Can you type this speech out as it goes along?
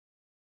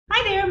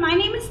there, my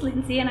name is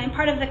Lindsay and I'm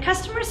part of the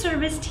customer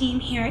service team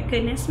here at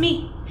Goodness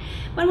Me.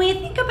 When we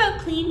think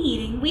about clean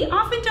eating, we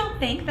often don't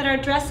think that our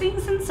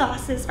dressings and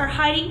sauces are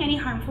hiding any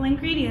harmful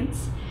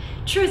ingredients.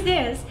 Truth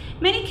is,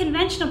 many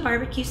conventional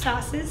barbecue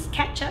sauces,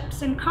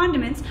 ketchups, and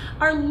condiments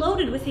are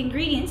loaded with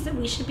ingredients that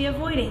we should be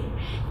avoiding.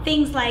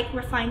 Things like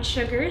refined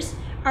sugars,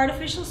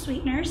 artificial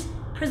sweeteners,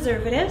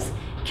 preservatives,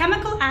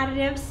 chemical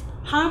additives,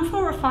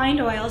 harmful refined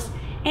oils,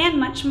 and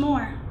much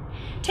more.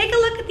 Take a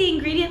look at the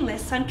ingredient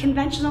lists on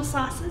conventional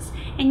sauces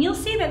and you'll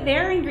see that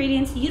there are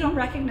ingredients you don't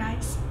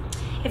recognize.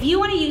 If you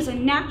want to use a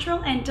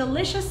natural and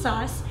delicious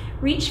sauce,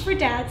 reach for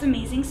Dad's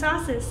Amazing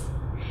Sauces.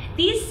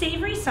 These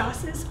savory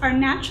sauces are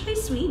naturally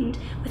sweetened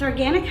with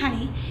organic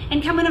honey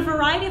and come in a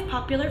variety of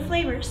popular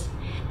flavors.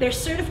 They're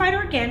certified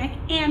organic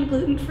and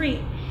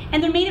gluten-free,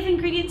 and they're made of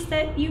ingredients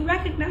that you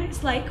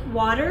recognize like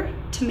water,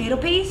 tomato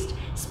paste,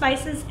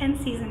 spices, and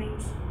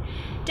seasonings.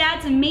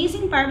 Dad's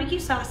Amazing BBQ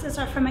Sauces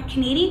are from a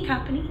Canadian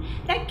company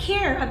that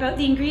care about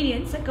the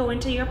ingredients that go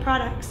into your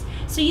products,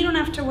 so you don't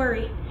have to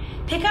worry.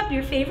 Pick up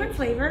your favorite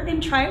flavor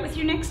and try it with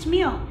your next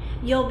meal.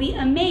 You'll be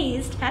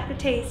amazed at the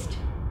taste.